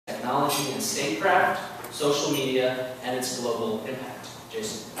technology and statecraft, social media, and its global impact.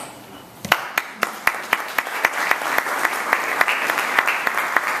 Jason.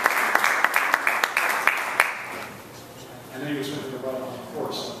 I knew you were going to run on the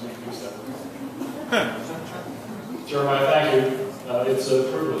course, so I'm going to use that one. Jeremiah, thank you. It's a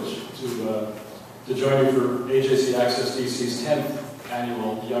privilege to join you for AJC Access DC's 10th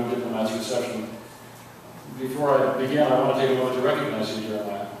annual Young Diplomats Reception. Before I begin, I want to take a moment to recognize you,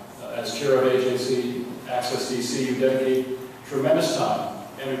 Jeremiah. As chair of AJC Access DC, you dedicate tremendous time,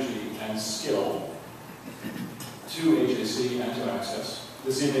 energy, and skill to AJC and to Access.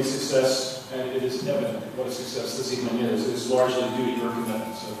 This evening's success, and it is evident what a success this evening is largely due to your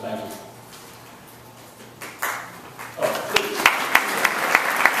commitment, so thank you. Oh, please.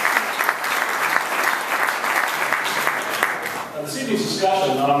 This evening's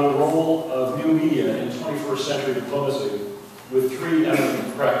discussion on the role of new media in 21st century diplomacy, with three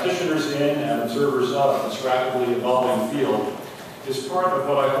eminent practitioners in and observers of this rapidly evolving field, is part of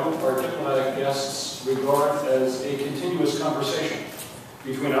what I hope our diplomatic guests regard as a continuous conversation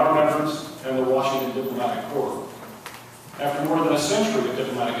between our members and the Washington Diplomatic Corps. After more than a century of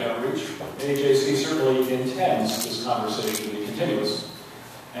diplomatic outreach, AJC certainly intends this conversation to be continuous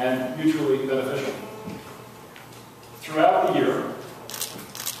and mutually beneficial. Throughout the year,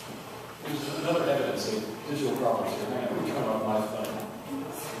 there's another evidence of digital problems here. Hang on, let me turn off my phone.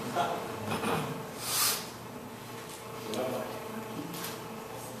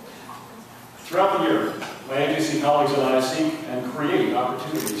 Throughout the year, my AJC colleagues and I seek and create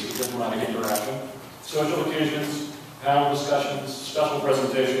opportunities for diplomatic interaction, social occasions, panel discussions, special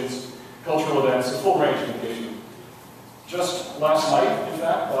presentations, cultural events, a full range of engagement. Just last night, in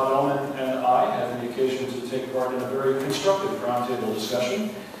fact, Bob Ellman and I had the occasion to take part in a very constructive roundtable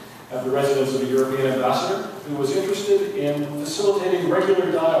discussion at the residence of a European ambassador who was interested in facilitating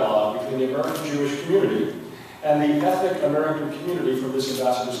regular dialogue between the American Jewish community and the ethnic American community from this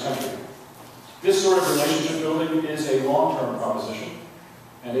ambassador's country. This sort of relationship building is a long-term proposition,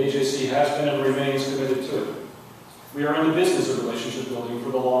 and AJC has been and remains committed to it. We are in the business of relationship building for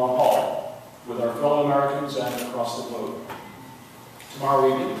the long haul, with our fellow Americans and across the globe.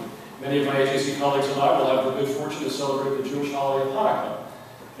 Tomorrow evening, many of my AJC colleagues and I will have the good fortune to celebrate the Jewish holiday of Hanukkah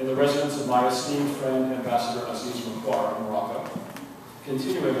in the residence of my esteemed friend, Ambassador Aziz Makwar in Morocco,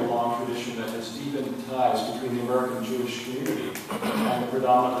 continuing a long tradition that has deepened ties between the American Jewish community and the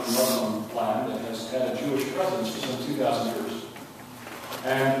predominantly Muslim land that has had a Jewish presence for some 2,000 years.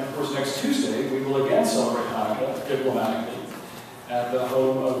 And, of course, next Tuesday, we will again celebrate Hanukkah diplomatically at the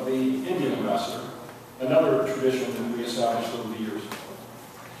home of the Indian ambassador, another tradition that we established over the years.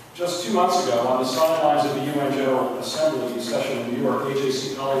 Just 2 months ago, on the sidelines of the UN General Assembly session in New York,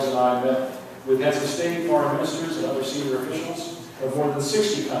 AJC colleagues and I met with heads of state, foreign ministers, and other senior officials of more than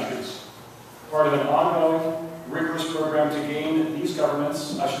 60 countries, part of an ongoing, rigorous program to gain these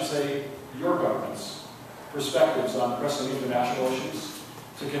governments, I should say your governments, perspectives on pressing international issues,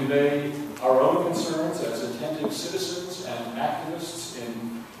 to convey our own concerns as attentive citizens and activists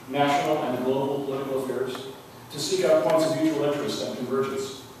in national and global political affairs, to seek out points of mutual interest and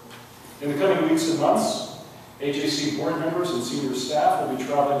convergence. In the coming weeks and months, AJC board members and senior staff will be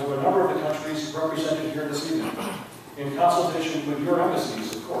traveling to a number of the countries represented here this evening, in consultation with your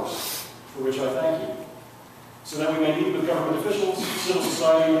embassies, of course, for which I thank you, so that we may meet with government officials, civil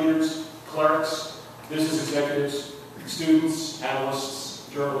society leaders, clerics, business executives, students, analysts,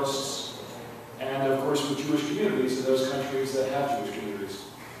 journalists, and of course with Jewish communities in those countries that have Jewish communities.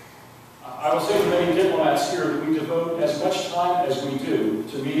 I will say to many diplomats here that we devote as much time as we do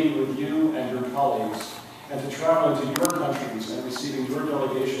to meeting with you and your colleagues, and to traveling to your countries and receiving your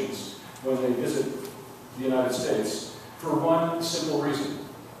delegations when they visit the United States, for one simple reason: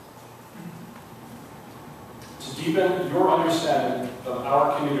 to deepen your understanding of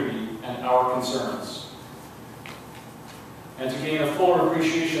our community and our concerns, and to gain a fuller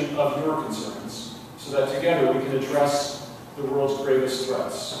appreciation of your concerns, so that together we can address the world's greatest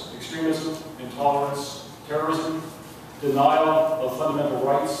threats: extremism, intolerance, terrorism, denial of fundamental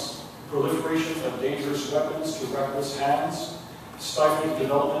rights, proliferation of dangerous weapons to reckless hands, stifling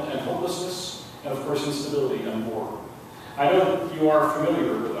development and hopelessness, and of course instability and war. I know that you are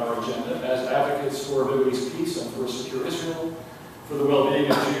familiar with our agenda as advocates for Middle East peace and for a secure Israel, for the well-being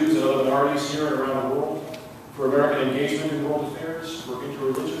of Jews and other minorities here and around the world, for American engagement in world affairs, for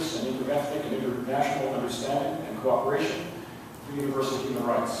interreligious and interethnic and international understanding and cooperation, for universal human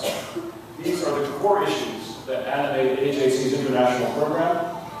rights. These are the core issues that animate AJC's international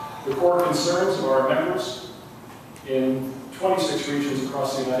program, the core concerns of our members in 26 regions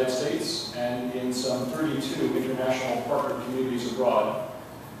across the United States and in some 32 international partner communities abroad.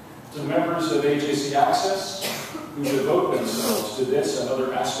 To the members of AJC Access, who devote themselves to this and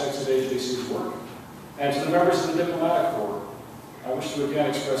other aspects of AJC's work, and to the members of the Diplomatic Corps, I wish to again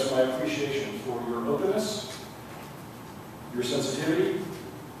express my appreciation for your openness, your sensitivity,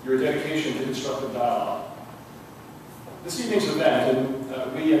 your dedication to constructive dialogue. This evening's event,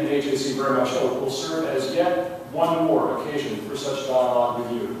 and we at AJC very much hope, will serve as yet one more occasion for such dialogue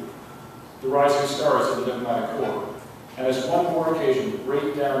with you, the rising stars of the Diplomatic Corps, and as one more occasion to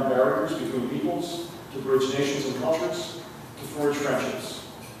break down barriers between peoples, to bridge nations and cultures, to forge friendships.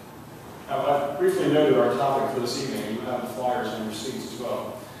 Now, I've briefly noted our topic for this evening. You have the flyers on your seats as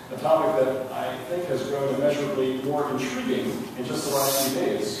well. A topic that I think has grown immeasurably more intriguing in just the last few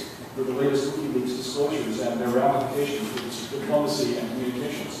days with the latest WikiLeaks disclosures and their ramifications for diplomacy and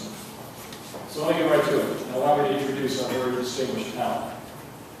communications. So let me get right to it, and allow me to introduce our very distinguished panel.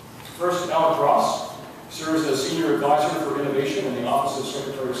 First, Alec Ross serves as Senior Advisor for Innovation in the Office of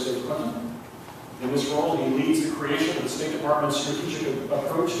Secretary of State Clinton. In this role, he leads the creation of the State Department's strategic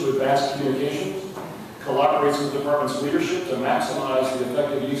approach to advanced communications, collaborates with the department's leadership to maximize the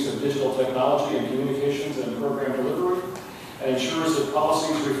effective use of digital technology in communications and program delivery, and ensures that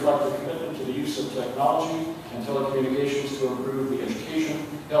policies reflect the commitment to the use of technology and telecommunications to improve the education,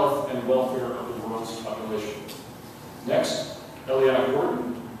 health, and welfare of the world's population. Next, Eliana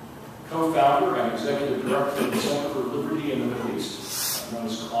Gordon, co-founder and executive director of the Center for Liberty in the Middle East, known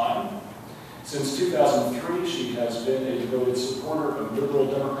as CLIMB. Since 2003, she has been a devoted supporter of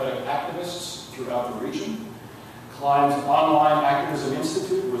liberal democratic activists throughout the region. CLIMB's Online Activism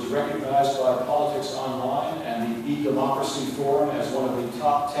Institute was recognized by Politics Online and the E-Democracy Forum as one of the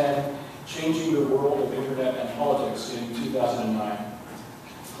top 10 changing the world of internet and politics in 2009.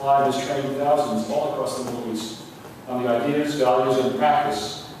 CLIMB has trained thousands all across the Middle East on the ideas, values, and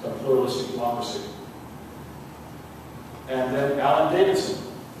practice of pluralistic democracy. And then Alan Davidson,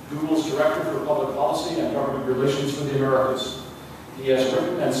 Google's Director for Public Policy and Government Relations for the Americas. He has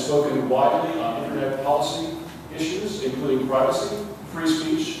written and spoken widely on internet policy issues, including privacy, free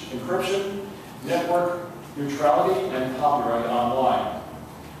speech, encryption, network neutrality, and copyright online.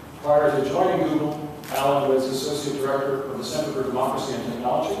 Prior to joining Google, Alan was Associate Director of the Center for Democracy and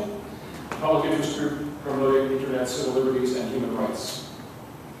Technology, a public interest group promoting internet civil liberties and human rights.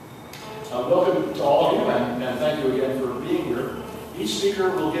 Welcome to all of you, and thank you again for being here. Each speaker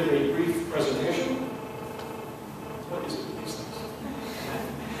will give a brief presentation. What is it with these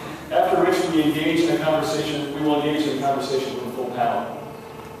things? After which we will engage in a conversation with the full panel.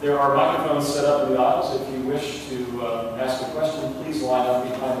 There are microphones set up in the aisles. If you wish to ask a question, please line up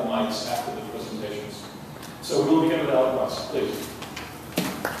behind the mics after the presentations. So we will begin with Alec Ross, please.